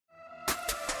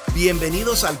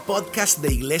Bienvenidos al podcast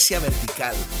de Iglesia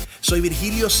Vertical. Soy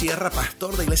Virgilio Sierra,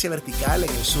 pastor de Iglesia Vertical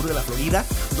en el sur de la Florida,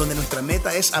 donde nuestra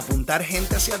meta es apuntar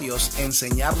gente hacia Dios,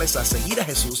 enseñarles a seguir a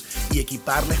Jesús y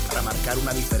equiparles para marcar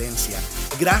una diferencia.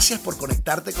 Gracias por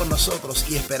conectarte con nosotros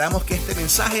y esperamos que este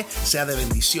mensaje sea de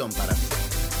bendición para ti.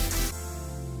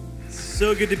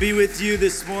 So good to be with you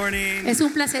this morning. Es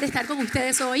un placer estar con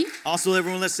ustedes hoy. Also,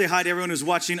 everyone, let's say hi to everyone who's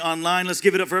watching online. Let's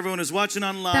give it up for everyone who's watching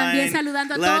online. También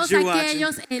saludando a Glad todos you're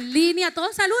aquellos en línea.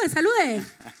 Todos saluden.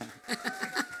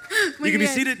 Muy You can be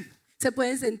bien. seated. ¿Se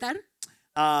pueden sentar?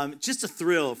 Just a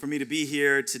thrill for me to be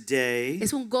here today.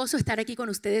 Es un gozo estar aquí con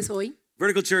ustedes hoy.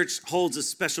 Vertical Church holds a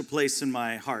special place in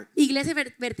my heart. Iglesia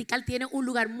Vertical tiene un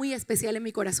lugar muy especial en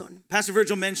mi corazón. Pastor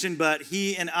Virgil mentioned, but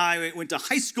he and I went to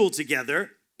high school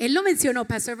together Él lo mencionó,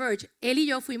 Pastor Virg. Él y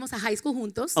yo fuimos a high school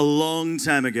juntos a long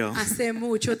time ago. hace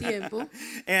mucho tiempo.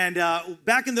 And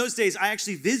back in those days, I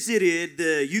actually visited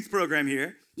the youth program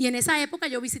here. Y en esa época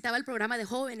yo visitaba el programa de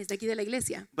jóvenes de aquí de la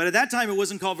iglesia. But at that time, it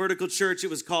wasn't called Vertical Church.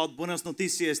 It was called Buenas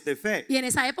Noticias de Fe. Y en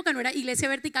esa época no era Iglesia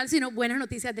Vertical, sino Buenas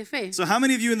Noticias de Fe. So how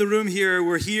many of you in the room here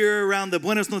were here around the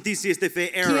Buenas Noticias de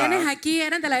Fe ¿Quiénes era? aquí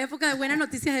eran de la época de Buenas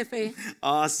Noticias de Fe?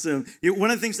 Awesome.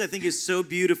 One of the things I think is so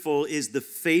beautiful is the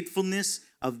faithfulness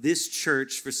of this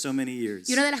church for so many years.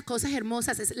 Y una de las cosas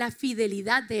hermosas es la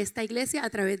fidelidad de esta iglesia a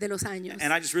través de los años.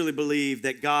 And I just really believe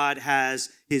that God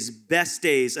has his best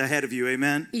days ahead of you.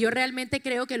 Amen? Y yo realmente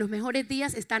creo que los mejores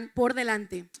días están por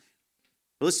delante.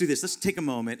 Well, let's do this. Let's take a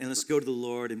moment and let's go to the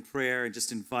Lord in prayer and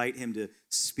just invite him to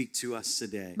speak to us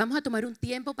today. Vamos a tomar un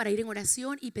tiempo para ir en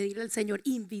oración y pedirle al Señor,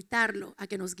 invitarlo a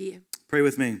que nos guíe. Pray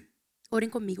with me. Oren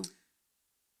conmigo.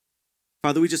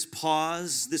 Father, we just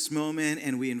pause this moment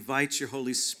and we invite your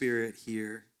Holy Spirit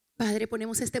here. Padre,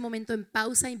 ponemos este momento en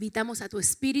pausa, invitamos a tu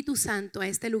Espíritu Santo a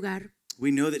este lugar.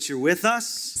 We know that you're with us.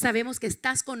 Sabemos que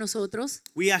estás con nosotros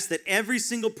We ask that every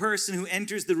single person who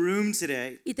enters the room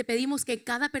today y te pedimos que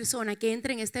cada persona que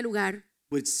entre en este lugar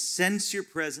would sense your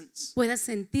presence pueda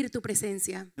sentir tu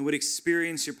presencia, and would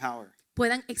experience your power.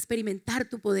 puedan experimentar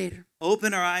tu poder.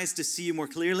 Open our eyes to see you more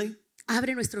clearly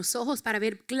Abre nuestros ojos para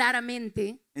ver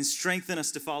claramente and strengthen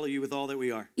us to follow you with all that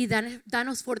we are. y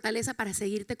danos fortaleza para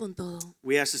seguirte con todo.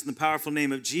 We ask this in the powerful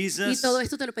name of Y Jesus. todo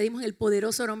esto te lo pedimos en el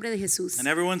poderoso nombre de Jesús. And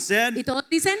everyone said, Y todos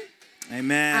dicen,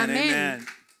 Amen, Amen. amen.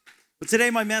 But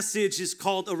today my message is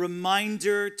called A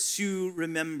Reminder to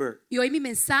Remember. y hoy mi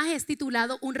mensaje es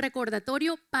titulado Un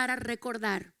recordatorio para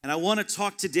recordar. And I want to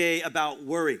talk today about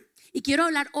worry. Y quiero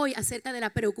hablar hoy acerca de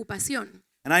la preocupación.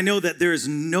 And I know that there is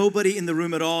nobody in the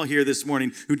room at all here this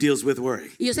morning who deals with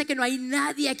worry. Y yo sé que no hay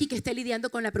nadie aquí que esté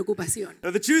lidiando con la preocupación.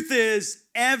 Now, the truth is,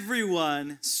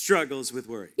 everyone struggles with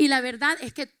worry. Y la verdad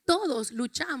es que todos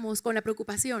luchamos con la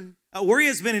preocupación. Worry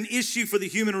has been an issue for the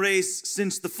human race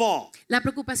since the fall. La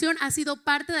preocupación ha sido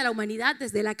parte de la humanidad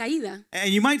desde la caída.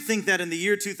 And you might think that in the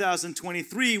year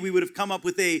 2023, we would have come up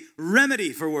with a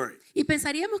remedy for worry. Y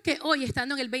pensaríamos que hoy,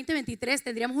 estando en el 2023,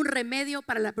 tendríamos un remedio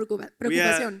para la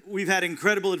preocupación. We've had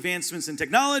incredible advancements in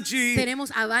technology.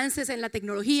 Tenemos avances en la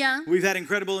tecnología, We've had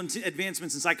incredible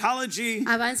advancements in psychology.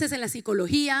 avances en la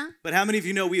psicología, But how many of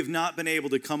you know we have not been able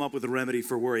to come up with a remedy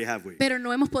for worry, have we? pero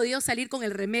no hemos podido salir con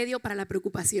el remedio para la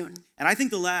preocupación. And I think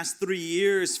the last 3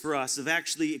 years for us have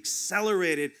actually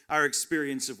accelerated our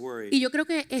experience of worry. Y yo creo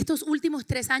que estos últimos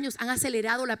 3 años han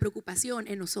acelerado la preocupación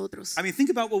en nosotros. I mean, think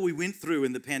about what we went through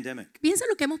in the pandemic. Piensa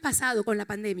lo que hemos pasado con la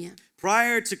pandemia.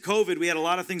 Prior to COVID, we had a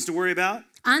lot of things to worry about.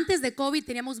 Antes de COVID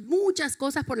teníamos muchas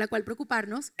cosas por las cuales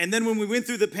preocuparnos. And then when we went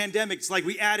through the pandemic, it's like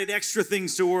we added extra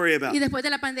things to worry about. Y después de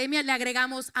la pandemia le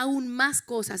agregamos aún más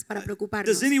cosas para preocuparnos.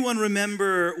 Does anyone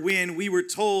remember when we were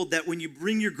told that when you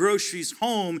bring your groceries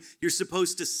home, you're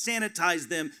supposed to sanitize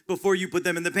them before you put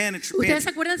them in the pantry? ¿Ustedes se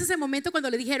acuerdan de ese momento cuando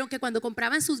le dijeron que cuando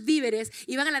compraban sus víveres,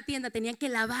 iban a la tienda, tenían que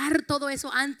lavar todo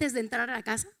eso antes de entrar a la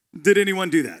casa? Did anyone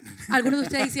do that? ¿Algunos de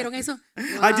ustedes hicieron eso?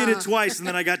 I did it twice and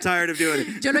then I got tired of doing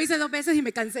it. Yo lo hice 2 veces y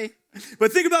me cansé.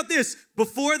 But think about this.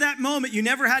 Before that moment, you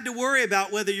never had to worry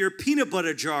about whether your peanut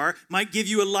butter jar might give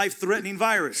you a life-threatening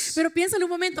virus. Pero piénsalo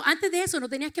un momento, antes de eso no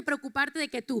tenías que preocuparte de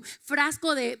que tu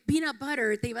frasco de peanut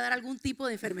butter te iba a dar algún tipo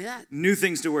de enfermedad. New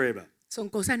things to worry about. Son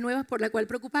cosas nuevas por las cuales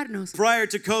preocuparnos. Prior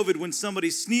to COVID, when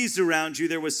somebody sneezed around you,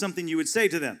 there was something you would say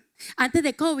to them. Antes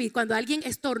de COVID, cuando alguien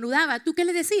estornudaba, ¿tú qué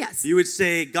le decías? You would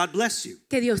say, God bless you.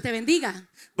 Que Dios te bendiga.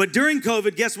 But during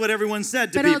COVID, guess what everyone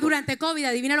said to Pero people? durante COVID,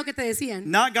 adivina lo que te decían.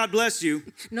 Not God bless you.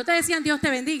 No te decían Dios te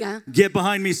bendiga. Get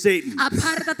behind me, Satan.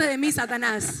 Apártate de mí,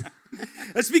 Satanás.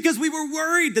 That's because we were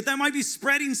worried that might be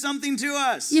spreading something to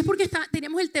us. Y es porque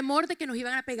teníamos el temor de que nos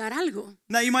iban a pegar algo.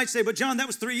 Now you might say, but John, that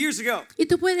was 3 years ago. Y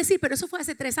tú puedes decir, pero eso fue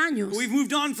hace 3 años. We've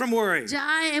moved on from worry.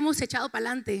 Ya hemos echado para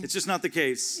adelante. It's just not the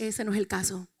case. Ese no es el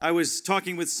caso. I was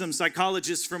talking with some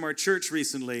psychologists from our church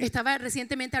recently. Estaba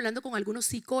recientemente hablando con algunos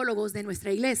psicólogos de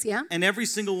nuestra iglesia. And every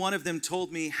single one of them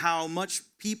told me how much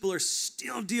people are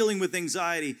still dealing with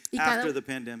anxiety after the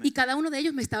pandemic. Y cada uno de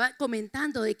ellos me estaba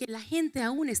comentando de que la gente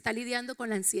aún está lidiando con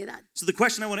la ansiedad. So the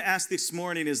question I want to ask this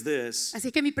morning is this.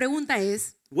 Así que mi pregunta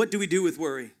es, what do we do with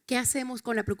worry? ¿qué hacemos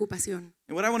con la preocupación?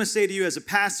 And what I want to say to you as a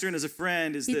pastor and as a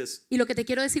friend is this. Y lo que te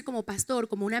quiero decir como pastor,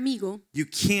 como un amigo, You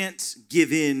can't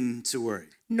give in to worry.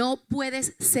 no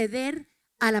puedes ceder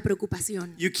a la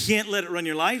preocupación. You can't let it run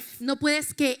your life. No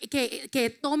puedes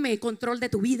que tome control de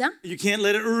tu vida. You can't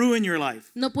let it ruin your life.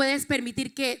 No puedes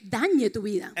permitir que dañe tu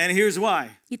vida. And here's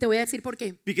why. Y te voy a decir por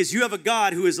qué. Because you have a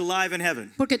God who is alive in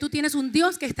heaven. Porque tú tienes un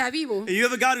Dios que está vivo. And you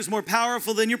have a God who's more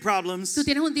powerful than your problems. Tú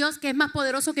tienes un Dios que es más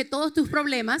poderoso que todos tus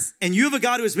problemas. And you have a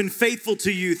God who has been faithful to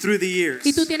you through the years.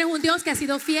 Y tú tienes un Dios que ha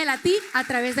sido fiel a ti a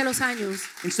través de los años.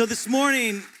 And so this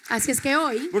morning, Así es que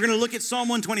hoy we're going to look at Psalm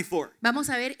 124. vamos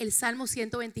a ver el Salmo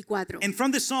 124. And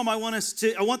from this psalm, I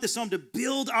want this psalm to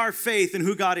build our faith in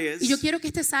who God is. Y yo quiero que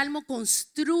este salmo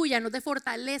construya, nos dé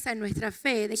fortaleza en nuestra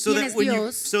fe de So quién that, es when you,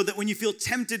 Dios. so that when you feel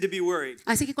tempted to be worried,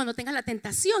 Así que cuando tengas la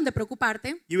tentación de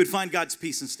preocuparte, you would find God's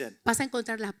peace instead. vas a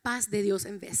encontrar la paz de Dios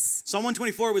en vez. Psalm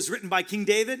 124 was written by King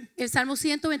David. El Salmo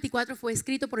 124 fue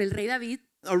escrito por el rey David.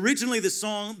 Originally,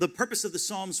 the purpose of the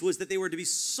Psalms was that they were to be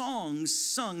songs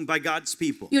sung by God's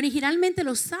people. Y originalmente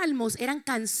los salmos eran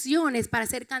canciones para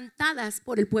ser cantadas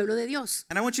por el pueblo de Dios.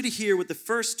 And I want you to hear what the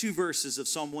first 2 verses of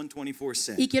Psalm 124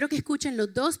 say. Y quiero que escuchen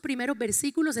los 2 primeros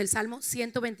versículos del Salmo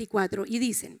 124 y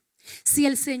dicen: si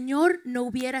el Señor no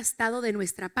hubiera estado de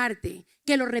nuestra parte,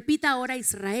 que lo repita ahora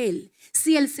Israel,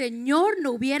 si el Señor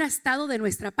no hubiera estado de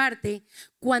nuestra parte,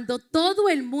 cuando todo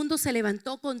el mundo se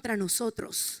levantó contra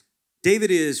nosotros.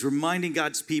 David is reminding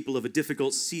God's people of a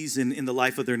difficult season in the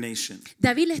life of their nation.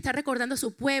 David le está recordando a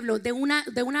su pueblo de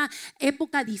una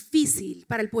época difícil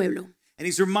para el pueblo. And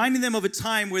he's reminding them of a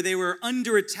time where they were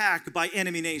under attack by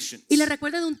enemy nations. Y le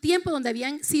recuerda de un tiempo donde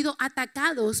habían sido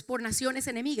atacados por naciones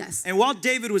enemigas. And while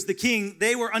David was the king,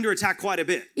 they were under attack quite a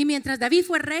bit. Y mientras David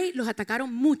fue rey, los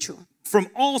atacaron mucho. From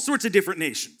all sorts of different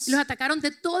nations. Los atacaron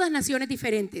de todas naciones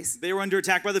diferentes. They were under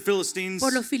attack by the Philistines,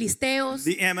 Por los filisteos,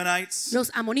 the Ammonites, los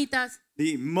amonitas,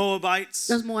 the Moabites,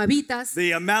 los moabitas,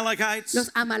 the Amalekites, los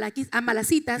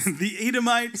amalacitas, the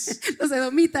Edomites, los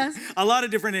edomitas, a lot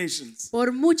of different nations.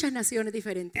 por muchas naciones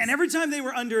diferentes. And every time they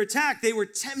were under attack, they were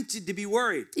tempted to be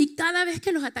worried. Y cada vez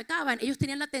que los atacaban, ellos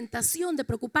tenían la tentación de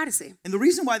preocuparse. And the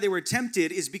reason why they were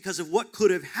tempted is because of what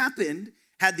could have happened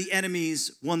had the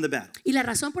enemies won the battle. Y la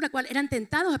razón por la cual eran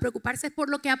tentados a preocuparse es por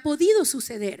lo que ha podido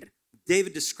suceder.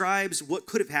 David describes what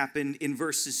could have happened in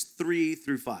verses 3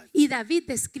 through 5. Y David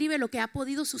describe lo que ha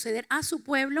podido suceder a su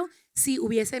pueblo si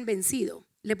hubiesen vencido.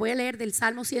 Le voy a leer del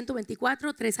Salmo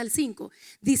 124, 3 al 5.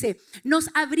 Dice: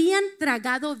 nos habrían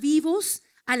tragado vivos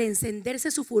al encenderse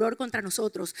su furor contra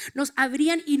nosotros. Nos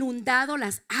habrían inundado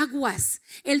las aguas.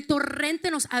 El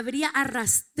torrente nos habría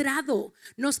arrastrado.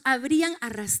 Nos habrían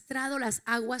arrastrado las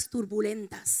aguas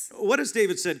turbulentas. What does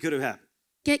David said could have happened?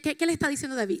 ¿Qué le está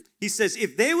diciendo David? He says,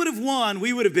 if they would have won,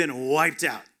 we would have been wiped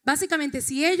out. Básicamente,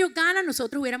 si ellos ganan,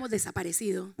 nosotros hubiéramos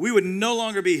desaparecido. We would no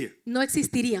longer be here. No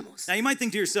existiríamos. Now you might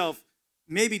think to yourself,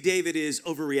 maybe David is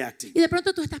overreacting. Y de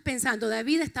pronto tú estás pensando,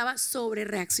 David estaba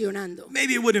sobrereaccionando.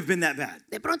 Maybe it wouldn't have been that bad.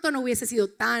 De pronto no hubiese sido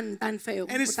tan feo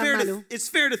And o it's tan malo.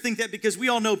 fair to think that because we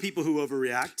all know people who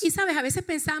overreact. Y sabes, a veces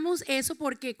pensamos eso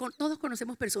porque todos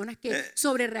conocemos personas que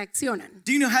sobrereaccionan.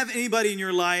 Do you have anybody in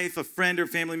your life, a friend or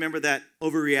family member that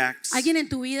overreacts? ¿Alguien en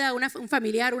tu vida, un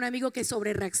familiar, un amigo que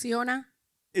sobrereacciona?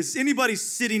 Is anybody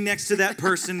sitting next to that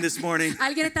person this morning?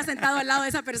 ¿Alguien está sentado al lado de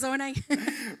esa persona?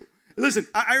 Listen,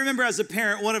 I remember as a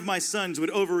parent, one of my sons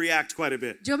would overreact quite a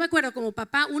bit. Yo me acuerdo como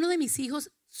papá, uno de mis hijos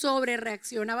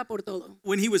sobrereaccionaba por todo.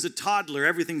 When he was a toddler,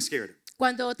 everything scared him.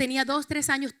 Cuando tenía 2, 3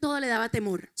 años, todo le daba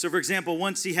temor. So for example,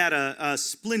 once he had a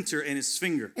splinter in his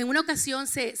finger. En una ocasión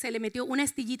se le metió una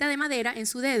astillita de madera en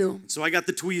su dedo. So I got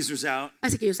the tweezers out,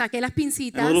 Así que yo saqué las and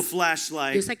pincitas, a little yo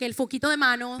flashlight, saqué el foquito de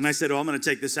mano and I said, oh, I'm going to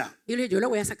take this out. y yo le dije, yo le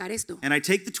voy a sacar esto. And I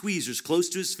take the tweezers close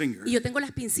to his finger. Y yo tengo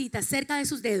las pincitas cerca de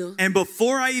sus dedos. And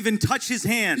before I even touch his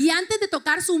hand, Y antes de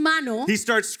tocar su mano, he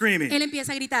starts screaming, él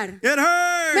empieza a gritar, it ¡me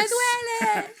hurts!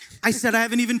 duele! I said, I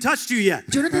haven't even touched you yet.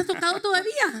 Yo no te he tocado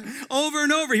todavía. over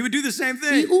and over, he would do the same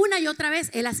Y thing una y otra vez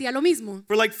él hacía lo mismo,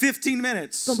 for like 15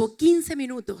 minutes. como 15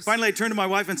 minutos. Finally, I turned to my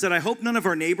wife and said, I hope none of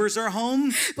our neighbors are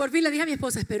home Por fin le dije a mi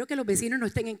esposa, espero que los vecinos no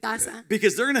estén en casa,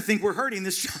 because they're going to think we're hurting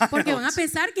this porque van a child.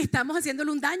 pensar que estamos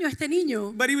haciéndole un daño a este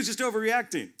niño. But he was just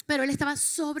overreacting. Pero él estaba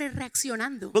sobre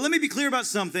reaccionando. But let me be clear about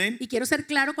something. Y quiero ser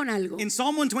claro con algo. In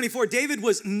Psalm 124, David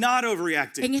was not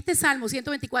overreacting. En este Salmo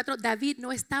 124, David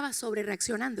no estaba sobre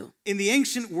reaccionando. In the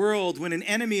ancient world, when an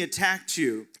enemy attacked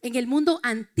you, En el mundo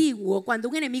antiguo, cuando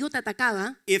un enemigo te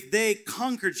atacaba, if they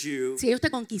conquered you, si ellos te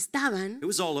conquistaban, it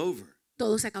was all over.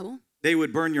 todo se acabó. They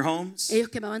would burn your homes. Ellos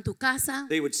quemaban tu casa,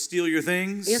 They would steal your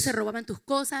things. ellos se robaban tus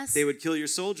cosas, They would kill your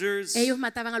soldiers. ellos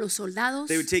mataban a los soldados,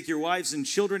 They would take your wives and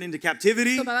children into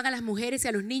captivity. tomaban a las mujeres y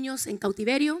a los niños en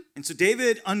cautiverio. And so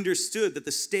David understood that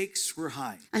the stakes were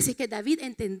high. Así que David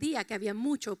entendía que había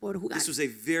mucho por jugar. This was a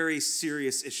very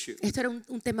serious issue. Esto era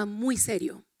un tema muy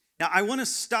serio. Now, I want to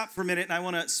stop for a minute and I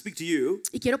want to speak to you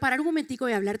Y quiero parar un momentico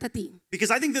y hablarte a ti. because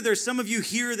I think that there's some of you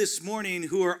here this morning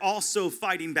who are also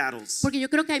fighting battles. Porque yo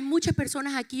creo que hay muchas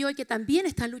personas aquí hoy que también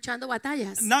están luchando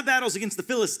batallas. Not battles against the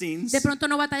Philistines, De pronto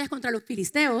no batallas contra los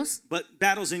filisteos, but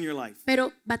battles in your life.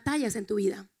 pero batallas en tu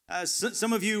vida.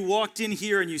 Some of you walked in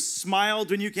here and you smiled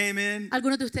when you came in.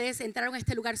 Algunos de ustedes entraron a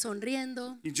este lugar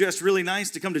sonriendo, You dressed really nice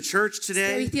to come to church se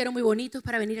today. vistieron muy bonitos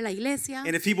para venir a la iglesia.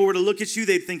 And if people were to look at you,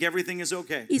 they'd think everything is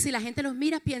okay. Y si la gente los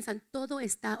mira, piensan, todo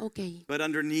está ok. But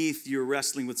underneath, you're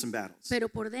wrestling with some battles. Pero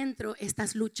por dentro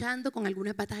estás luchando con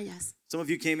algunas batallas. Some of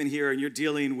you came in here and you're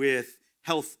dealing with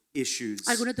health issues.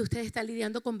 Algunos de ustedes están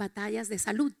lidiando con batallas de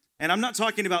salud. And I'm not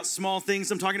talking about small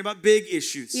things, I'm talking about big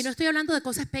issues. Y no estoy hablando de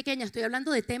cosas pequeñas, estoy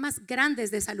hablando de temas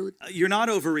grandes de salud. You're not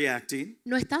overreacting.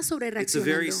 No estás sobre It's a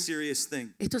very reaccionando. serious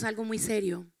thing. Esto es algo muy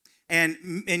serio. And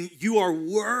you are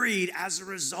worried as a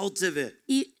result of it.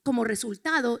 Y como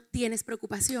resultado tienes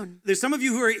preocupación. There's some of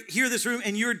you who are here in this room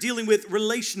and you're dealing with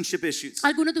relationship issues.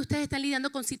 Algunos de ustedes están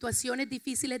lidiando con situaciones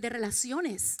difíciles de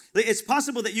relaciones. It's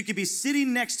possible that you could be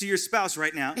sitting next to your spouse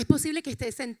right now Es posible que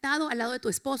estés sentado al lado de tu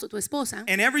esposo, tu esposa,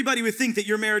 and everybody would think that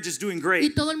your marriage is doing y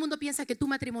great, todo el mundo piensa que tu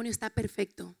matrimonio está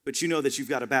perfecto, but you know that you've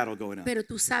got a battle going on. pero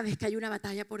tú sabes que hay una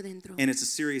batalla por dentro And it's a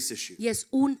serious issue. y es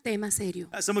un tema serio.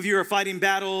 Some of you are fighting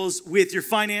battles with your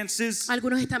finances.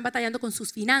 Algunos están batallando con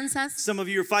sus finanzas, Some of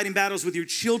you are fighting battles with your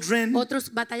children.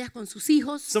 otros batallas con sus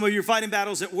hijos, Some of you are fighting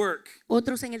battles at work.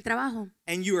 otros en el trabajo,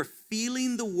 And you are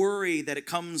feeling the worry that it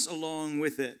comes along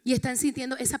with it. y están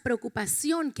sintiendo esa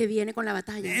preocupación que viene con la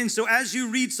batalla. And so as you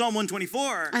read Psalm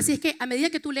 124, Así es que a medida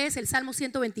que tú lees el Salmo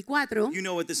 124, you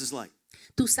know what this is like.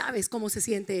 tú sabes cómo se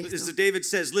siente As esto. David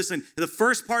says, listen, the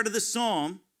first part of the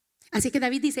psalm, Así que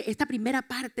David dice, esta primera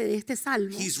parte de este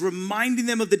salmo, he's reminding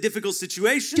them of the difficult yo te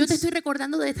situations, estoy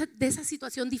recordando de esa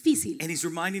situación difícil and he's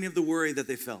reminding them of the worry that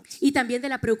they felt. y también de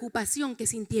la preocupación que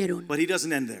sintieron. But he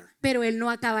doesn't end there. Pero él no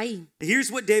acaba ahí. Here's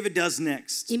what David does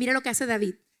next. Y mira lo que hace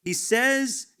David.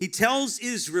 He tells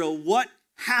Israel what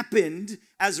happened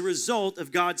as a result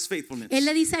of God's faithfulness. Él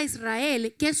le dice a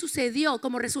Israel qué sucedió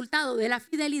como resultado de la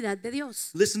fidelidad de Dios.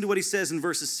 Listen to what he says in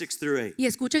verses 6 through 8. Y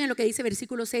escuchen en lo que dice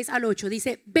versículos 6 al 8.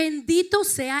 Dice, bendito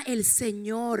sea el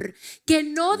Señor, que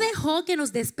no dejó que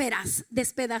nos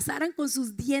despedazaran con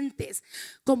sus dientes.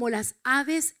 Como las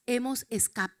aves hemos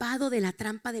escapado de la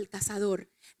trampa del cazador.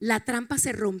 La trampa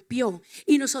se rompió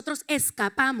y nosotros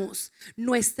escapamos.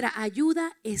 Nuestra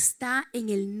ayuda está en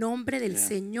el nombre del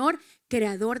Señor,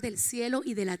 creador del cielo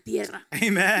y de la tierra.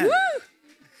 Amen.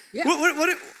 Yeah.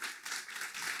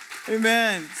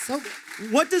 Amen. So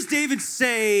good. What does David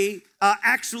say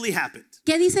actually happened?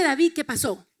 ¿Qué dice David que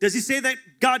pasó? Does he say that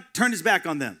God turned his back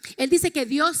on them? Él dice que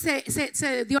Dios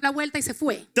se dio la vuelta y se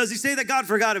fue. Does he say that God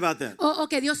forgot about them? O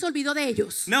que Dios se olvidó de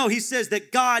ellos. No, he says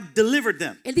that God delivered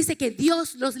them. Él dice que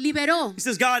Dios los liberó. He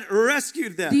says God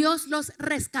rescued them. Dios los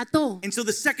rescató. And so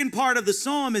the second part of the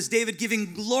psalm is David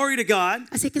giving glory to God,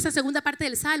 Así que esa segunda parte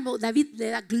del Salmo, David le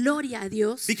da gloria a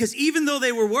Dios. because even though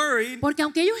they were worried, Porque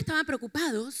aunque ellos estaban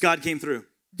preocupados, God came through.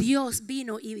 Dios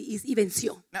vino y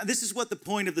venció. Now, this is what the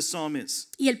point of the psalm is.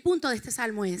 Y el punto de este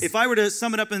Salmo es, If I were to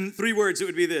sum it up in 3 words, it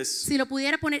would be this. si lo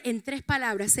pudiera poner en 3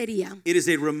 palabras, sería It is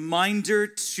a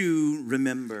reminder to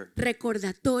remember.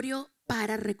 recordatorio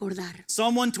para recordar.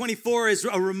 Psalm 124 is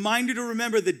a reminder to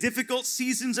remember the difficult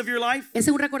seasons of your life, Es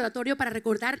un recordatorio para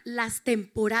recordar las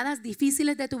temporadas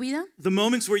difíciles de tu vida, the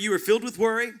moments where you were filled with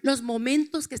worry, los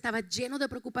momentos que estabas lleno de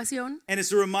preocupación and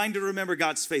it's a reminder to remember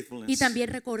God's y faithfulness. también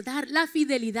recordar la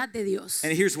fidelidad de Dios.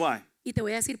 And here's why. Y te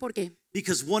voy a decir por qué.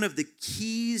 Because one of the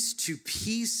keys to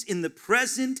peace in the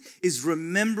present is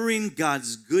remembering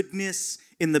God's goodness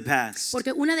in the past.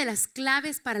 Porque una de las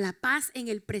claves para la paz en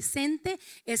el presente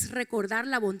es recordar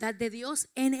la bondad de Dios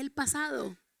en el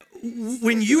pasado.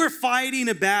 When you are fighting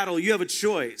a battle, you have a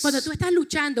choice. Cuando tú estás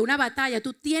luchando una batalla,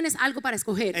 tú tienes algo para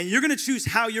escoger. And you're going to choose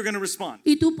how you're going to respond.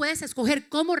 Y tú puedes escoger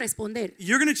cómo responder.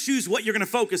 You're going to choose what you're going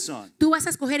to focus on. Tú vas a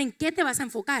escoger en qué te vas a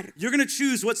enfocar. You're going to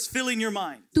choose what's filling your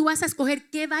mind. Tú vas a escoger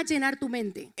qué va a llenar tu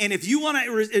mente. And if you want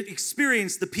to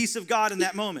experience the peace of God in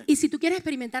that moment, Y si tú quieres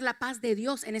experimentar la paz de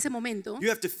Dios en ese momento, you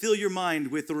have to fill your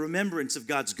mind with the remembrance of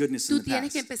God's goodness in tú the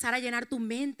tienes que past. empezar a llenar tu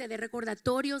mente de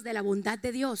recordatorios de la bondad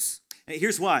de Dios. And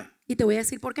here's why. Y te voy a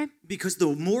decir por qué. Because the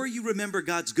more you remember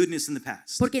God's goodness in the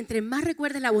past, Porque entre más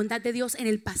recuerdes la bondad de Dios en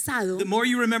el pasado, the more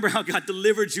you remember how God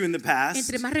delivered you in the past,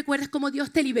 entre más recuerdes cómo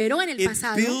Dios te liberó en el it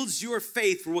pasado, builds your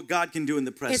faith for what God can do in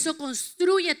the present. eso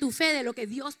construye tu fe de lo que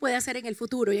Dios puede hacer en el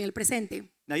futuro y en el presente.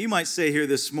 Now you might say here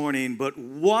this morning, but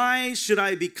why should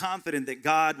I be confident that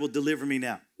God will deliver me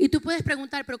now? Y tú puedes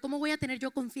preguntar, pero ¿cómo voy a tener yo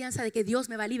confianza de que Dios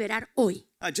me va a liberar hoy?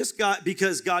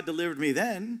 Because God delivered me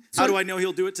then, how do I know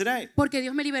He'll do it today? Porque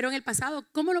Dios me liberó en el pasado.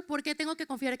 ¿Por qué tengo que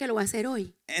confiar que lo va a hacer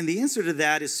hoy? And the answer to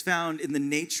that is found in the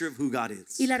nature of who God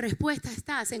is. Y la respuesta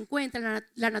se encuentra en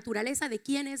la naturaleza de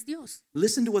quién es Dios.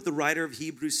 Listen to what the writer of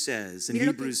Hebrews says in Mira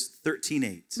lo que- Hebrews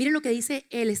 13:8. Miren lo que dice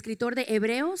el escritor de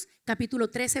Hebreos, capítulo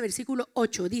 13, versículo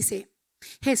 8. Dice,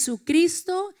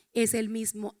 Jesucristo es el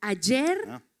mismo ayer,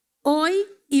 hoy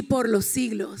y por los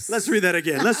siglos. Let's read that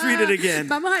again. Let's read it again.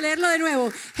 Vamos a leerlo de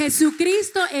nuevo.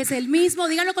 Jesucristo es el mismo,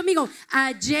 díganlo conmigo,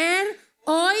 ayer,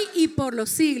 hoy y por los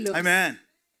siglos. Amen.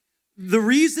 The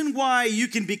reason why you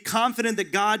can be confident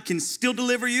that God can still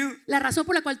deliver you La razón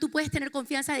por la cual tú puedes tener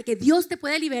confianza de que Dios te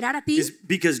puede liberar a ti is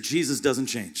because Jesus doesn't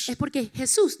change. es porque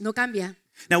Jesús no cambia.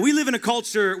 Now, we live in a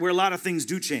culture where a lot of things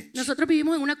do change. Nosotros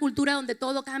vivimos en una cultura donde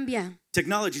todo cambia.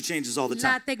 Technology changes all the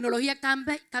La time. tecnología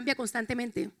cambia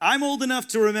constantemente. I'm old enough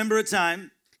to remember a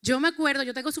time Yo me acuerdo,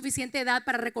 yo tengo suficiente edad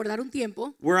para recordar un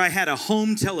tiempo where I had a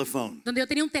home telephone. donde yo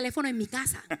tenía un teléfono en mi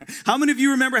casa. How many of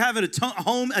you remember having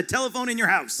a telephone in your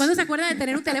house? ¿Cuándo se acuerdan de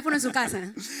tener un teléfono en su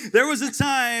casa? There was a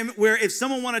time where if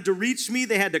someone wanted to reach me,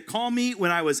 they had to call me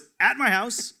when I was at my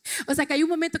house, O sea que hay un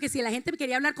momento que si la gente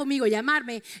quería hablar conmigo,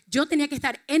 llamarme, yo tenía que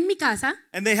estar en mi casa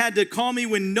and they had to call me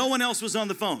when no one else was on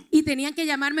the phone. y tenían que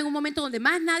llamarme en un momento donde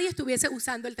más nadie estuviese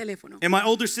usando el teléfono. And my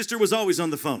older sister was always on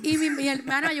the phone. Y mi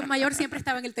hermana mayor siempre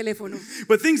estaba en el teléfono.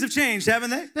 But things have changed, haven't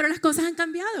they? Pero las cosas han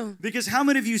cambiado. Because how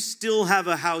many of you still have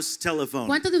a house telephone?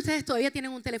 ¿Cuántos de ustedes todavía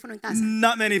tienen un teléfono en casa?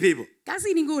 Not many people.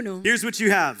 Casi ninguno. Here's what you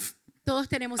have. Todos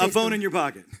tenemos A esto. phone in your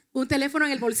pocket. Un teléfono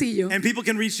en el bolsillo. And people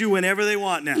can reach you whenever they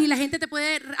want now. Y la gente te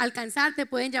puede alcanzar, te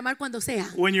pueden llamar cuando sea.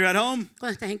 When you're at home,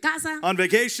 Cuando estás en casa, on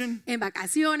vacation, en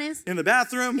vacaciones, in the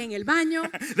bathroom, en el baño,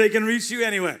 they can reach you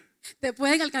anywhere. te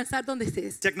pueden alcanzar donde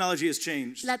estés. Technology has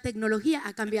changed. La tecnología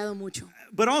ha cambiado mucho.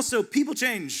 But also, people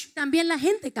change. También la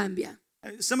gente cambia.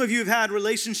 Some of you have had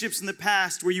relationships in the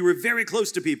past where you were very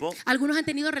close to people Algunos han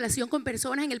tenido relación con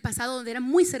personas en el pasado donde eran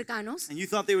muy cercanos and you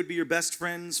thought they would be your best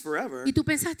friends forever, y tú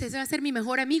pensaste, ese va a ser mi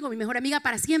mejor amigo, mi mejor amiga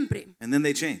para siempre. and then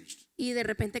they changed, Y de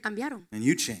repente cambiaron. and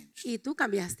you changed, Y tú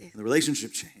cambiaste. and the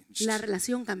relationship changed. La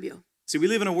relación cambió. See, we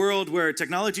live in a world where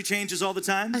technology changes all the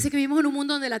time, Así que vivimos en un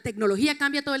mundo donde la tecnología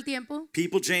cambia todo el tiempo,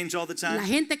 people change all the la time.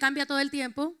 gente cambia todo el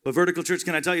tiempo, But Vertical Church,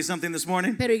 can I tell you something this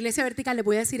morning? pero Iglesia Vertical, le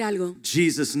voy a decir algo.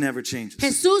 Jesus never changes.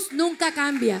 Jesús nunca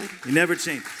cambia. He never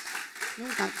changes.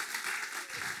 Nunca.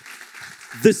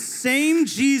 The same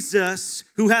Jesus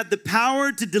who had the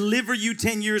power to deliver you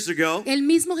 10 years ago El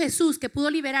mismo Jesús que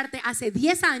pudo liberarte hace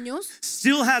 10 años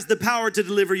still has the power to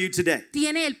deliver you today.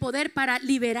 tiene el poder para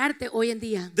liberarte hoy en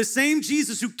día. The same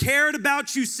Jesus who cared about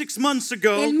you 6 months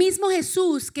ago El mismo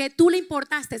Jesús que tú le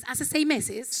importaste hace 6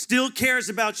 meses, still cares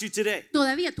about you today.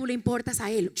 todavía tú le importas a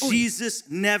Él hoy. Jesus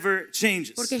never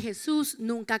changes. Porque Jesús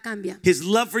nunca cambia. His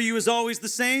love for you is always the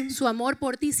same. Su amor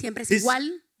por ti siempre es His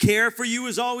igual. care for you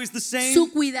is always the same. Su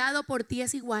cuidado por ti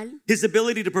es igual. His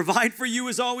ability to provide for you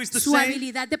is always the Su same.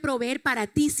 habilidad de proveer para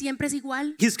ti siempre es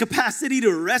igual. His capacity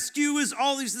to rescue is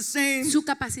always the same. Su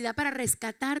capacidad para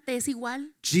rescatarte es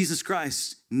igual. Jesus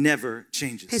Christ never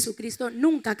changes. Jesucristo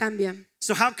nunca cambia.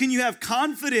 So how can you have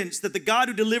confidence that the God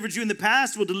who delivered you in the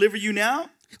past will deliver you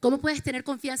now? ¿Cómo puedes tener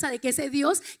confianza de que ese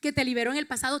Dios que te liberó en el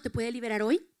pasado te puede liberar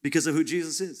hoy? Because of who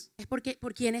Jesus is. Es por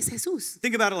quién es Jesús.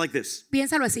 Think about it like this.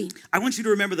 Piénsalo así. I want you to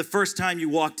remember the first time you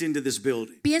walked into this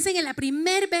building. Piensen en la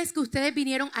primera vez que ustedes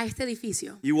vinieron a este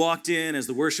edificio. You walked in as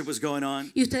the worship was going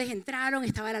on, Y ustedes entraron,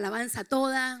 estaba la alabanza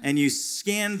toda. and you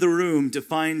scanned the room to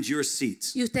find your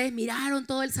seats. Y ustedes miraron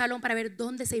todo el salón para ver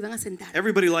dónde se iban a sentar.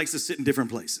 Everybody likes to sit in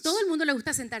different places. Todo el mundo le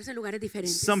gusta sentarse en lugares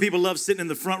diferentes. Some people love sitting in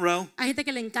the front row. Hay gente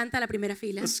que le encanta la primera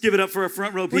fila. Let's give it up for our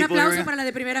front row Un people. aplauso here. para la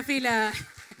de primera fila.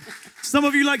 Some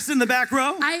of you like to sit in the back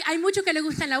row, Hay muchos que le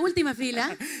gustan la última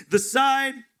fila, the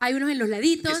side, Hay unos en los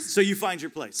laditos. So you find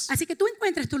your place. Así que tú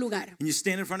encuentras tu lugar. And you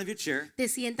stand in front of your chair. Te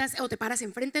sientas o te paras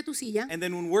enfrente de tu silla. And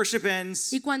then when worship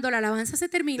ends, Y cuando la alabanza se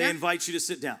they termina, invite you to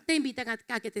sit down. te invitan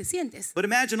a que te sientes. But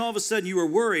imagine all of a sudden you were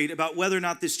worried about whether or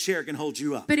not this chair can hold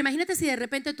you up. Pero imagínate si de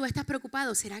repente tú estás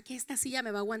preocupado. ¿Será que esta silla me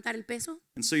va a aguantar el peso?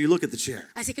 And so you look at the chair.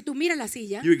 Así que tú miras la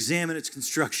silla. You examine its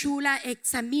construction. Tú la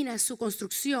examinas, su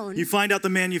construcción. You find out the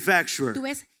manufacturer. Tú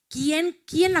ves quién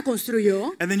la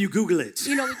construyó. And then you Google it.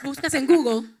 Y lo buscas en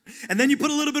Google. And then you put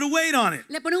a little bit of weight on it.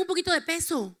 Le pones un poquito de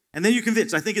peso. And then you're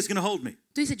convinced, I think it's going to hold me.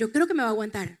 Tú dices, yo creo que me va a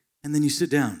aguantar. And then you sit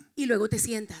down. Y luego te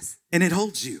sientas. And it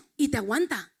holds you. Y te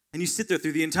aguanta. And you sit there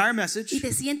through the entire Y message.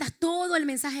 te sientas todo el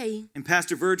mensaje ahí. And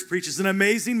Pastor Verge preaches an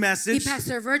amazing Y message.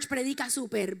 Pastor Verge predica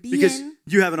súper Because bien.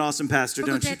 you have an awesome pastor,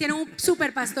 Porque don't you? ustedes tienen un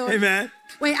súper pastor. Amen.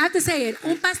 Wait, I have to say it.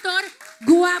 Un pastor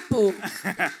guapo.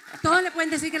 Todos le pueden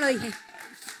decir que lo dije.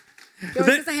 Yo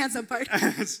Then- it's the handsome part.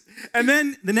 And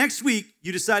then the next week,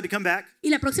 you decide to come back. Y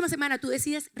la próxima semana tú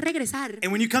decides regresar.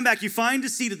 And when you come back, you find a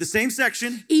seat at the same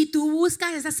section, Y tú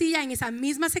buscas esa silla en esa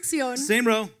misma sección. same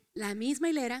row, La misma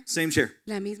hilera. same chair.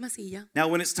 La misma silla. Now,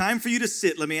 when it's time for you to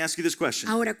sit, let me ask you this question.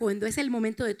 Ahora, cuando es el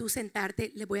momento de tú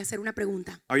sentarte, le voy a hacer una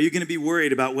pregunta. Are you going to be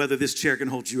worried about whether this chair can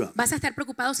hold you up? ¿Vas a estar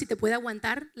preocupado si te puede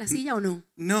aguantar la silla o no?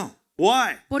 No.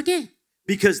 Why? ¿Por qué?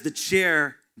 Because the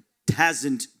chair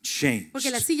hasn't changed.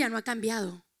 Porque la silla no ha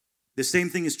cambiado. The same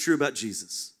thing is true about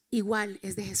Jesus. Igual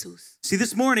es de Jesús. See,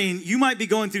 this morning, you might be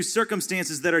going through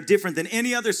circumstances that are different than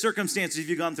any other circumstances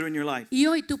you've gone through in your life. Y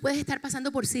hoy tú puedes estar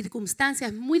pasando por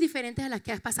circunstancias muy diferentes a las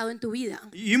que has pasado en tu vida.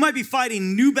 You might be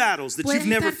fighting new battles that Puedes you've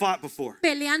never estar fought before.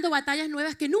 peleando batallas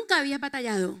nuevas que nunca habías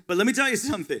batallado. But let me tell you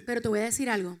something. Pero te voy a decir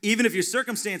algo. Even if your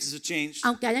circumstances have changed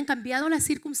Aunque hayan cambiado las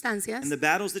circunstancias and the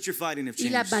battles that you're fighting have y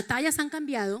las changed, batallas han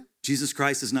cambiado, Jesus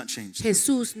Christ has not changed.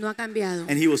 Jesús no ha cambiado.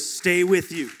 And he will stay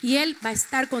with you. Y Él va a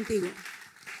estar contigo.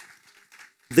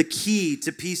 The key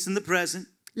to peace in the present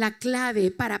La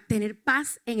clave para obtener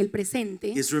paz en el presente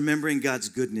is remembering God's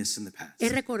goodness in the past.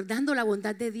 es recordando la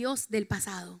bondad de Dios del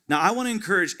pasado. Now, I want to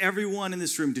encourage everyone in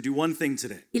this room to do one thing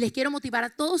today, Y les quiero motivar a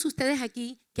todos ustedes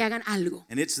aquí que hagan algo.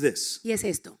 and it's this. Y es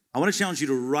esto. I want to challenge you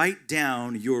to write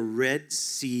down your Red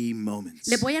Sea moments.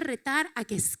 Les voy a retar a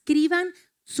que escriban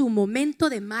su momento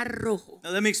de mar rojo.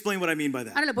 Now, let me explain what I mean by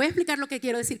that. Ahora les voy a explicar lo que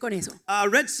quiero decir con eso. A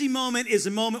Red Sea moment is a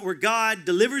moment where God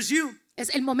delivers you Es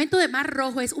el momento de mar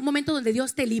rojo es un momento donde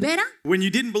Dios te libera when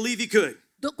you didn't believe he could.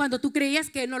 cuando tú creías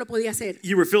que Él no lo podía hacer.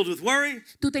 You were filled with worry,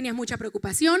 Tú tenías mucha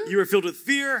preocupación, you were filled with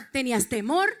fear, tenías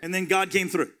temor and then God came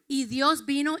through. y Dios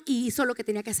vino y hizo lo que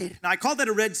tenía que hacer. Now, I call that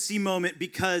a Red Sea moment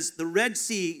because the Red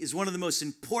Sea is one of the most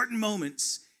important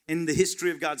moments in the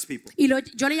history of God's people. Y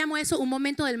yo le llamo eso un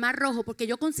momento del mar rojo porque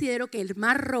yo considero que el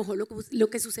mar rojo, lo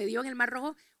que sucedió en el mar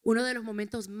rojo, uno de los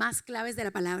momentos más claves de la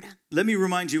palabra. Let me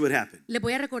remind you what happened. Les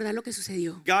voy a recordar lo que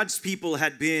sucedió. God's people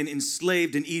had been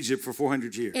enslaved in Egypt for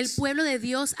 400 El years. pueblo de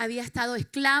Dios había estado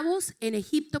esclavos en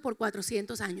Egipto por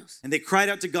 400 años. And they cried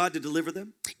out to God to deliver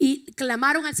them. Y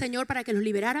clamaron al Señor para que los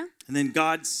liberara. And then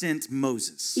God sent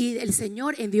Moses. Y el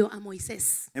Señor envió a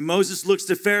Moisés. And Moses looks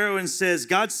to Pharaoh and says,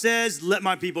 God says, let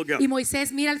my people go. Y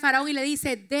Moisés mira al faraón y le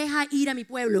dice, deja ir a mi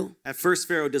pueblo. At first,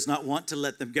 Pharaoh does not want to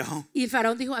let them go. Y el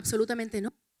faraón dijo, absolutamente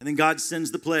no. And then God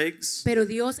sends the plagues Pero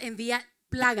Dios envía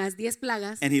plagas, 10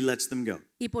 plagas, and he lets them go.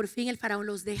 y por fin el faraón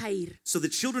los deja ir. So the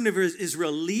children of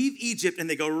Israel leave Egypt and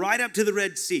they go right up to the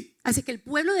Red Sea. Así que el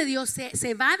pueblo de Dios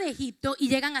se va de Egipto y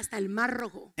llegan hasta el Mar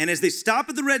Rojo. And as they stop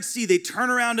at the Red Sea, they turn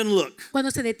around and look.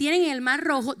 Cuando se detienen en el Mar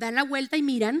Rojo, dan la vuelta y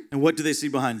miran. And what do they see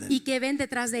behind them? ¿Y qué ven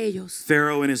detrás de ellos?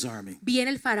 Pharaoh and his army.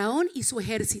 Viene el faraón y su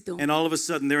ejército. And all of a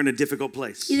sudden, they're in a difficult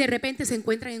place. Y de repente se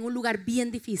encuentran en un lugar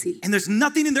bien difícil. And there's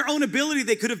nothing in their own ability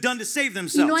they could have done to save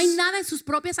Y no hay themselves. nada en sus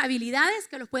propias habilidades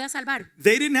que los pueda salvar.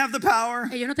 They didn't have the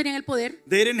power. Ellos no tenían el poder,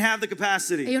 They didn't have the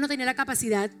capacity. ellos no tenían la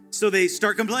capacidad. So they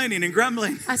start complaining and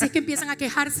grumbling. Así es que empiezan a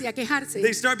quejarse, a They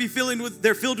quejarse. start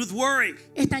they're filled with worry.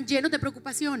 Están llenos de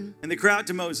preocupación. And they cry out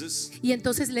to Moses. Y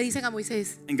entonces le dicen a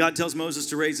Moisés. And God tells Moses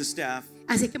to raise his staff.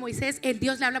 Así es que Moisés, el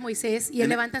Dios le habla a Moisés y él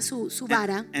levanta su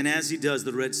vara. And as he does,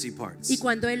 the Red Sea parts. Y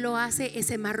cuando él lo hace,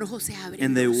 ese mar rojo se abre.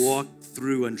 And they walk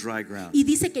through on dry ground. Y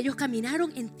dice que ellos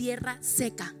caminaron en tierra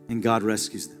seca. And God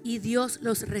rescues them. Y Dios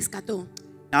los rescató.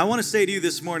 Now, I want to say to you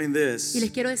this morning Y les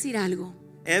this. quiero decir algo.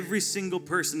 Every single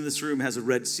person in this room has a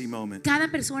Red Sea moment. Cada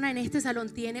persona en este salón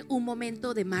tiene un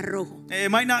momento de mar rojo. It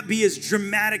might not be as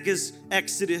dramatic as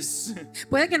Exodus,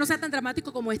 Puede que no sea tan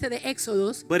dramático como este de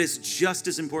Éxodos, but it's just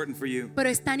as important for you. pero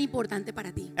es tan importante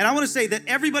para ti. And I want to say that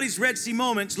everybody's Red Sea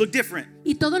moments look different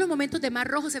Y todos los momentos de mar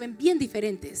rojo se ven bien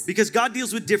diferentes. because God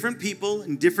deals with different people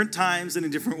in different times and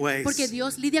in different ways. Porque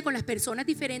Dios lidia con las personas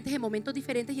diferentes en momentos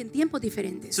diferentes y en tiempos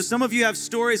diferentes. So some of you have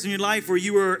stories in your life where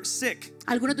you were sick,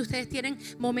 Algunos de ustedes tienen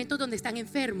momentos donde están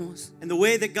enfermos and the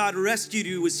way that God rescued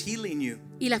you was healing you.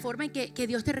 y la forma en que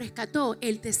Dios te rescató,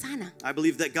 Él te sana. I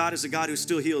believe that God is a God who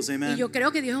still heals, Y amen. yo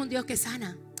creo que Dios es un Dios que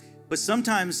sana. But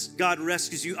sometimes God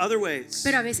rescues you other ways.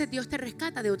 Pero a veces Dios te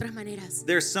rescata de otras maneras.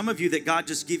 There's some of you that God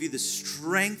just give you the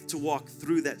strength to walk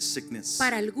through that sickness.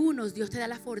 Para algunos Dios te da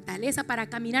la fortaleza para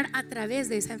caminar a través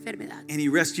de esa enfermedad. And He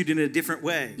rescued you in a different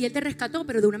way. Y Él te rescató,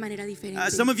 pero de una manera diferente.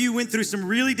 Some of you went through some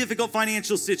really difficult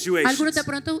financial Algunos de situations.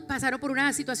 pronto pasaron por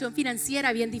una situación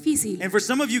financiera bien difícil. And for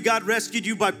some of you, God rescued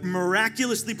you by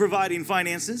miraculously providing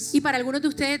finances. Y para algunos de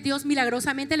ustedes Dios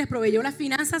milagrosamente les proveyó las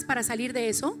finanzas para salir de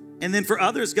eso. And then for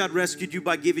others, God rescued you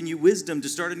by giving you wisdom to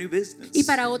start a new business. Y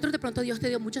para otros de pronto Dios te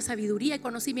dio mucha sabiduría y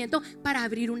conocimiento para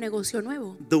abrir un negocio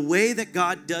nuevo. The way that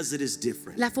God does it is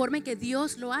different. La forma en que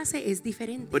Dios lo hace es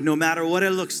diferente. But no matter what it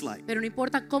looks like, Pero no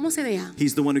importa cómo se vea,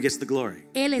 He's the one who gets the glory.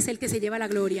 Él es el que se lleva la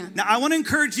gloria. Now, I want to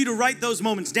encourage you to write those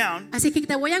moments down Así que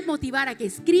te voy a motivar a que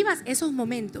escribas esos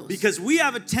momentos. because we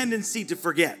have a tendency to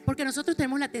forget. Porque nosotros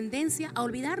tenemos la tendencia a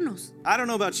olvidarnos. I don't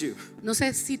know about you, No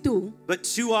sé si tú, but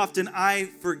too often I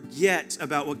forget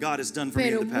about what God has done for me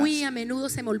pero in the muy past. a menudo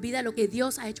se me olvida lo que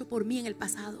Dios ha hecho por mí en el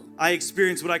pasado. I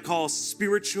experience what I call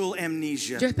spiritual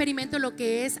amnesia. Yo experimento lo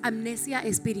que es amnesia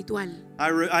espiritual.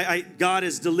 God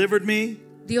has delivered me,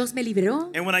 Dios me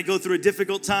libró and when I go through a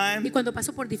difficult y time, cuando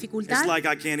paso por dificultad, it's like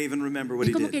I can't even remember what es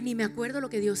He como que did. ni me acuerdo lo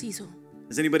que Dios hizo.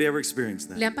 Has anybody ever experienced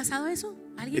 ¿Le that? han pasado eso?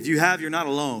 ¿A If ¿Alguien? you have, you're not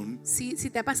alone. Si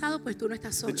te ha pasado, pues tú no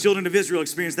estás The solo. children of Israel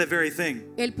experienced that very thing.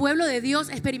 El pueblo de Dios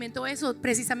experimentó eso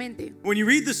precisamente. When you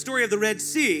read the story of the Red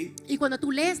Sea, Y cuando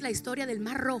tú lees la historia del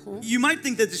Mar Rojo, you might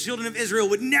think that the children of Israel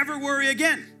would never worry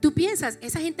again. tú piensas,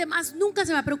 esa gente más nunca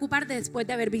se va a preocupar después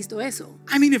de haber visto eso.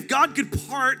 I mean, if God could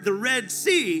part the Red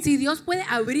Sea, Si Dios puede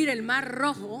abrir el Mar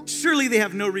Rojo, surely they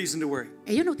have no reason to worry.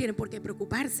 ellos no tienen por qué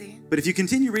preocuparse. But if you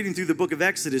continue reading through the book of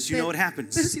Exodus, you know what Pero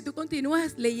happens. si tú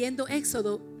continúas leyendo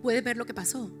Éxodo, puedes ver lo que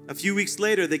pasó. A few weeks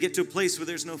later, they get to a place where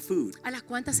there's no food. A las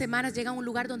cuantas semanas llegan a un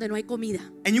lugar donde no hay comida.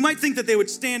 And you might think that they would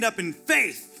stand up in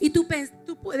faith, Y tú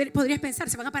podrías pensar,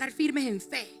 se van a parar firmes en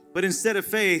fe. but instead of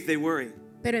faith, they worry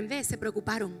Pero en vez se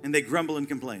preocuparon and they grumble and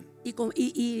complain.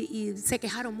 y se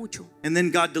quejaron mucho. And then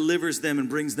God delivers them and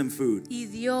brings them food, Y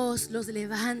Dios los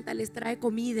levanta, les trae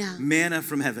comida, manna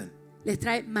from heaven. les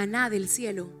trae maná del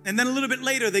cielo. And then a little bit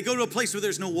later, they go to a place where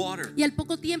there's no water. Y al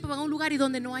poco tiempo van a un lugar y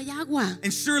donde no hay agua.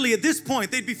 And surely at this point,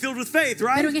 they'd be filled with faith, Pero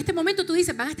right? en este momento tú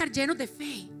dices, van a estar llenos de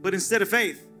fe. But instead of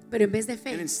faith Pero en vez de and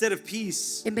fe, instead of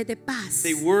peace, en vez de paz,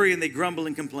 they worry and they grumble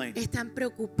and complain están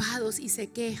preocupados y se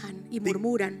quejan y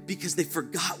murmuran. because they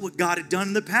forgot what God had done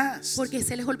in the past. Porque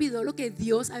se les olvidó lo que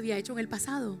Dios había hecho en el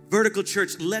pasado. Vertical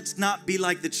church, let's not be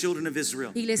like the children of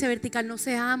Israel. Iglesia vertical, no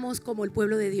seamos como el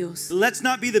pueblo de Dios. Let's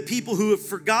not be the people who have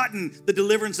forgotten the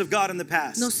deliverance of God in the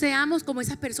past. No seamos como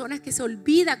esas personas que se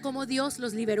olvida cómo Dios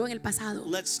los liberó en el pasado.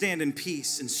 Let's stand in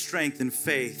peace and strength and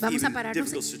faith, Vamos a even in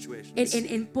pararnos difficult situations.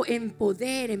 en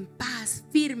poder, en paz,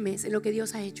 firmes en lo que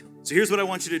Dios ha hecho. So here's what I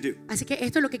want you to do. Así que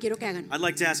esto es lo que quiero que hagan. I'd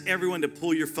like to ask everyone to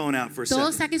pull your phone out for a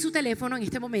Todos second. saquen su teléfono en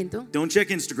este momento. Don't check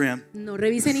Instagram. No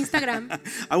revisen Instagram.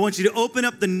 I want you to open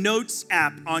up the Notes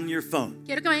app on your phone.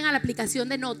 Quiero que vayan a la aplicación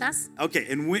de notas. Okay,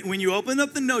 and when you open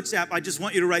up the Notes app, I just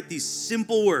want you to write these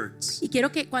simple words. Y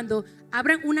quiero que cuando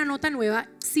abran una nota nueva,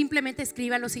 simplemente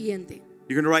escriban lo siguiente.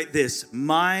 You're going to write this: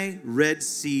 My Red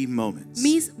Sea Moments.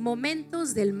 Mis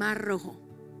momentos del Mar Rojo.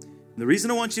 The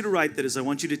reason I want you to write that is I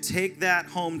want you to take that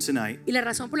home tonight. Y la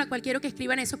razón por la cual quiero que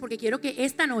escriban eso, porque quiero que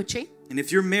esta noche, And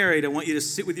if you're married, I want you to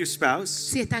sit with your spouse.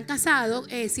 si están casados,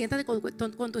 siéntate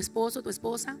con tu esposo, tu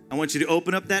esposa, I want you to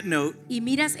open up that note, y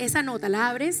miras esa nota, la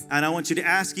abres, and I want you to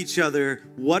ask each other,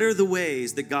 what are the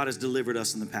ways that God has delivered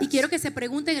us in the y past? quiero que se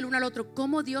pregunten el uno al otro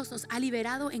cómo Dios nos ha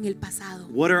liberado en el pasado.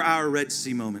 What are our Red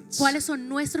Sea moments? ¿Cuáles son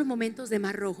nuestros momentos de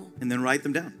Mar Rojo? And then write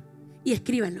them down. Y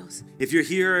escríbanlos. If you're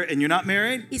here and you're not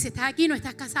married, Y si estás aquí y no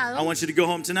estás I casado, want you to go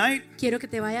home tonight, quiero que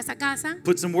te vayas a casa,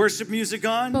 put some worship music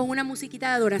on, pon una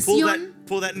musiquita de pull adoración,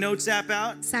 that Notes app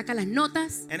out, saca las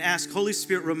notas and ask, Holy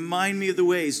Spirit, remind me of the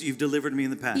ways you've delivered me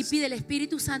in the y past. pide al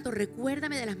Espíritu Santo,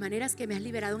 recuérdame de las maneras que me has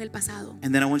liberado en el pasado.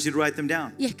 And then I want you to write them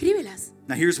down. Y escríbelas.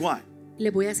 Now here's why.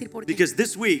 Les voy a decir por qué. Because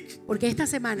this week, Porque esta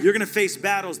semana you're going to face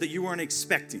battles that you weren't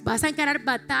expecting. vas a encarar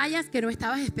batallas que no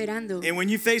estabas esperando. And when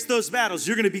you face those battles,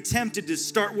 you're going to be tempted to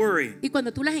start worrying. Y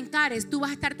cuando tú las encares, tú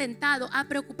vas a estar tentado a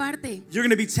preocuparte. You're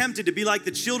going to be tempted to be like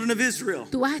the children of Israel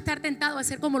Tú vas a estar tentado a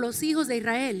ser como los hijos de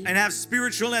Israel. and have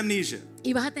spiritual amnesia.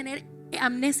 Y vas a tener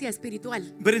amnesia espiritual.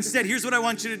 But instead, here's what I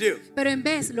want you to do. Pero en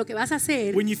vez, lo que vas a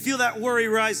hacer When you feel that worry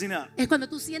rising up, es cuando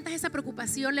tú sientas esa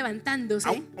preocupación levantándose.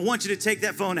 I want you to take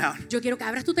that phone out. Yo quiero que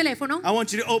abras tu teléfono, I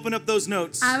want you to open up those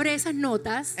notes. abre esas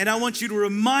notas And I want you to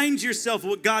remind yourself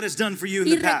what God has done for you in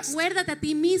y the past. recuérdate a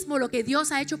ti mismo lo que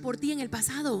Dios ha hecho por ti en el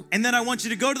pasado. And then I want you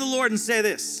to go to the Lord and say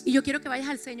this. Y yo quiero que vayas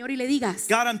al Señor y le digas: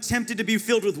 God, I'm tempted to be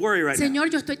filled with worry right now. Señor,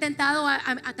 yo estoy tentado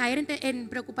a caer en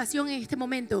preocupación en este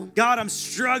momento. God, I'm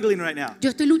struggling right now.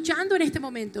 Yo estoy luchando en este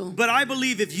momento. But I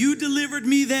believe if you delivered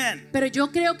me then, Pero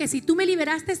yo creo que si tú me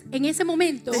liberaste en ese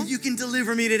momento, then you can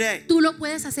deliver me today. tú lo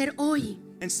puedes hacer hoy.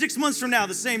 And 6 months from now,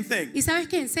 the same thing. Y sabes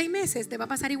que en 6 meses te va a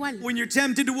pasar igual. When you're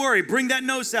tempted to worry, bring that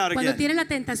note out Cuando again. tienes la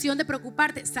tentación de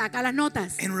preocuparte, saca las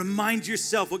notas And remind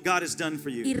yourself what God has done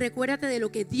for y you. recuérdate de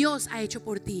lo que Dios ha hecho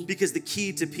por ti. Because the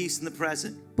key to peace in the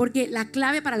present Porque la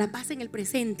clave para la paz en el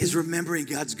presente is remembering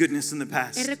God's goodness in the es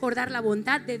past. recordar la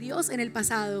bondad de Dios en el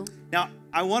pasado. Now,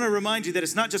 I want to remind you that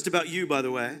it's not just about you, by the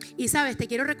way. Y sabes, te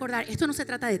quiero recordar, esto no se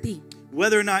trata de ti.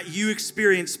 Whether or not you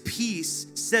experience peace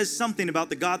says something about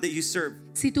the God that you serve.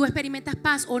 Si tú experimentas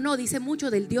paz o no, dice mucho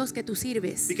del Dios que tú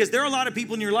sirves. Because there are a lot of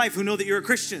people in your life who know that you're a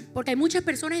Christian. Porque hay muchas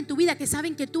personas en tu vida que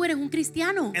saben que tú eres un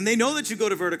cristiano And they know that you go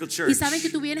to vertical y church. saben que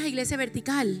tú vienes a iglesia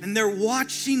vertical And they're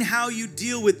watching how you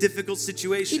deal with difficult y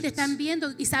situations. te están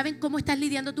viendo y saben cómo estás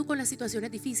lidiando tú con las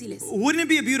situaciones difíciles. Wouldn't it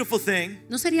be a beautiful thing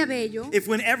 ¿No sería bello if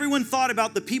when everyone thought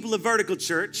about the people of vertical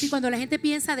church, si cuando la gente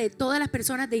piensa de todas las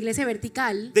personas de iglesia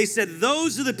vertical, they said,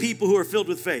 those are the people who are filled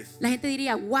with faith. la gente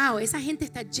diría: wow, esa gente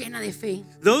está llena de fe?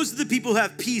 Those are the people who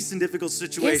have peace in difficult Esa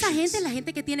situations. gente es la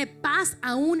gente que tiene paz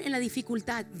aún en la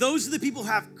dificultad. Those are the people who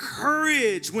have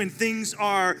courage when things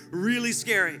are really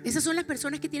scary. Esas son las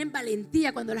personas que tienen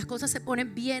valentía cuando las cosas se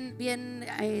ponen bien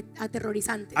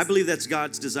aterrorizantes. I believe that's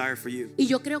God's desire for you. Y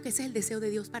yo creo que ese es el deseo de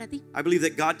Dios para ti. I believe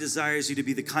that God desires you to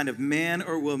be the kind of man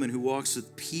or woman who walks with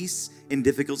peace in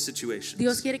difficult situations.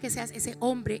 Dios quiere que seas ese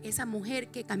hombre, esa mujer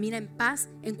que camina en paz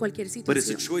en cualquier But it's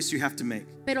a situación. choice you have to make.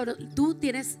 Pero tú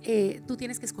tienes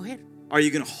que escoger. Are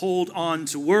you going to hold on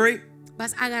to worry?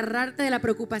 ¿Vas a agarrarte de la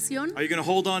preocupación? Are you going to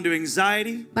hold on to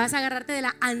anxiety? ¿Vas a agarrarte de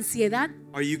la ansiedad?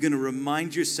 Are you going to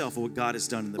remind yourself of what God has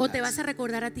done in the ¿O te vas past a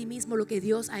recordar a ti mismo lo que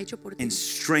Dios ha hecho por ti? and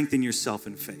strengthen yourself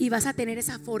in faith? Y vas a tener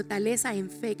esa fortaleza en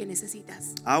fe que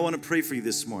necesitas. I want to pray for you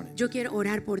this morning. Yo quiero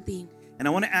orar por ti. And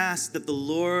I want to ask that the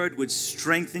Lord would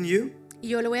strengthen you. Y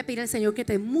yo le voy a pedir al Señor que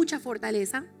te dé mucha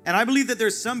fortaleza. And I believe that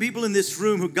there's some people in this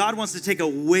room who God wants to take a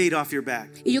weight off your back.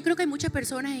 Y yo creo que hay muchas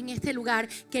personas en este lugar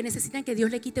que necesitan que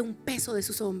Dios le quite un peso de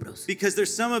sus hombros. Because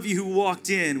there's some of you who walked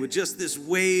in with just this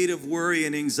weight of worry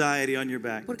and anxiety on your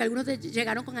back. Porque algunos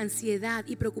llegaron con ansiedad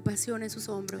y preocupación en sus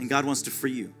hombros. And God wants to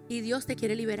free you. Y Dios te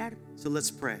quiere liberar. So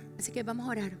let's pray. Así que vamos a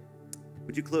orar.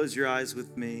 Would you close your eyes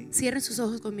with me? Cierren sus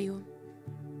ojos conmigo.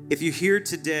 If you're here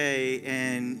today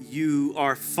and you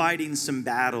are fighting some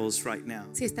battles right now,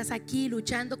 Si estás aquí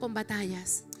luchando con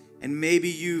batallas and maybe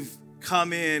you've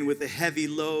come in with a heavy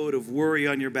load of worry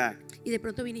on your back, y de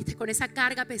pronto viniste con esa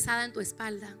carga pesada en tu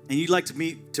espalda and you'd like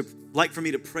for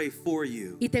me to pray for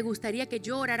you, y te gustaría que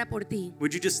yo orara por ti,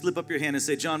 would you just slip up your hand and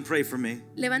say, John, pray for me?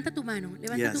 levanta tu mano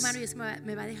Yes. y eso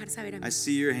me va a dejar saber a mí. I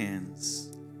see your hands.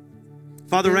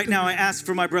 Father, right now I ask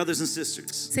for my brothers and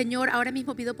sisters Señor, ahora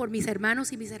mismo pido por mis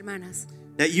hermanos y mis hermanas.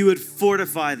 that you would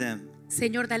fortify them,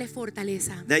 Señor, dale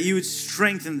fortaleza. that you would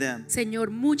strengthen them. Señor,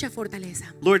 mucha fortaleza.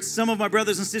 Lord, some of my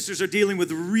brothers and sisters are dealing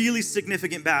with really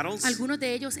significant battles. Algunos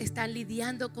de ellos están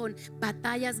lidiando con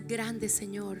batallas grandes,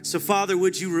 Señor. So, Father,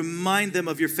 would you remind them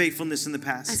of your faithfulness in the Así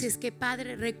past? es que,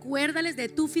 Padre, recuérdales de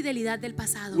tu fidelidad del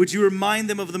pasado. Would you remind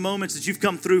them of the moments that you've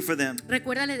come through for them?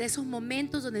 Recuérdales de esos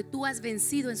momentos donde tú has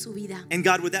vencido en su vida. And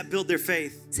God, would that build their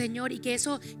faith? Señor, y que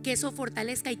eso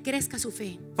fortalezca y crezca su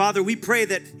fe. Father, we pray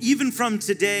that even from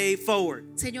today forward,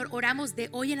 Señor, oramos de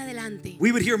hoy en adelante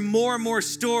we would hear more and more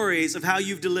stories of how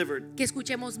you've delivered. que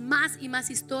escuchemos más y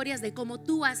más historias de cómo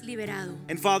tú has liberado.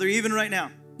 And Father, even right now,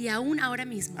 Y aún ahora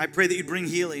mismo I pray that you'd bring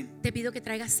healing, te pido que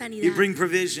traigas sanidad, you'd bring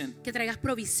provision, que traigas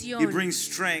provisión, you'd bring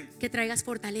strength, que traigas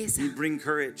fortaleza you'd bring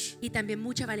courage. y también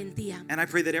mucha valentía. And I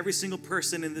pray that every single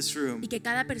person in this room, Y que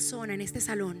cada persona en este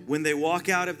salón, when they walk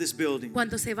out of this building,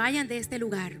 cuando se vayan de este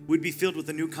lugar, would be filled with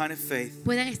a new kind of faith,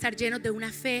 puedan estar llenos de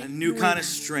una fe a new nueva, kind of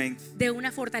strength, de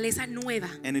una fortaleza nueva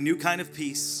and a new kind of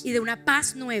peace y de una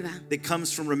paz nueva that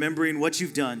comes from remembering what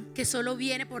you've done que solo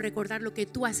viene por recordar lo que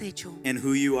tú has hecho and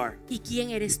who you are. y quién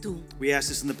eres tú. We ask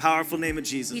this in the powerful name of Y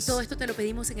Jesus. todo esto te lo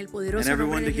pedimos en el poderoso And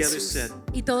everyone nombre de together Jesús. said,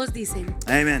 Y todos dicen,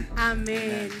 Amen.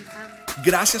 amén.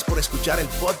 Gracias por escuchar el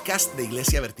podcast de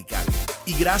Iglesia Vertical.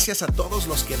 Y gracias a todos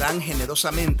los que dan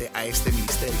generosamente a este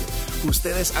ministerio.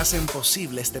 Ustedes hacen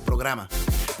posible este programa.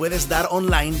 Puedes dar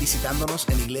online visitándonos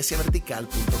en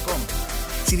iglesiavertical.com.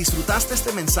 Si disfrutaste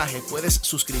este mensaje, puedes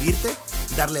suscribirte,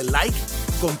 darle like,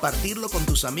 compartirlo con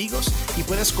tus amigos y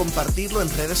puedes compartirlo en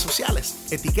redes sociales.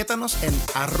 Etiquétanos en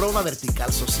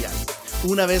 @verticalsocial.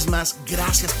 Una vez más,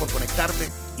 gracias por conectarte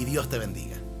y Dios te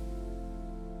bendiga.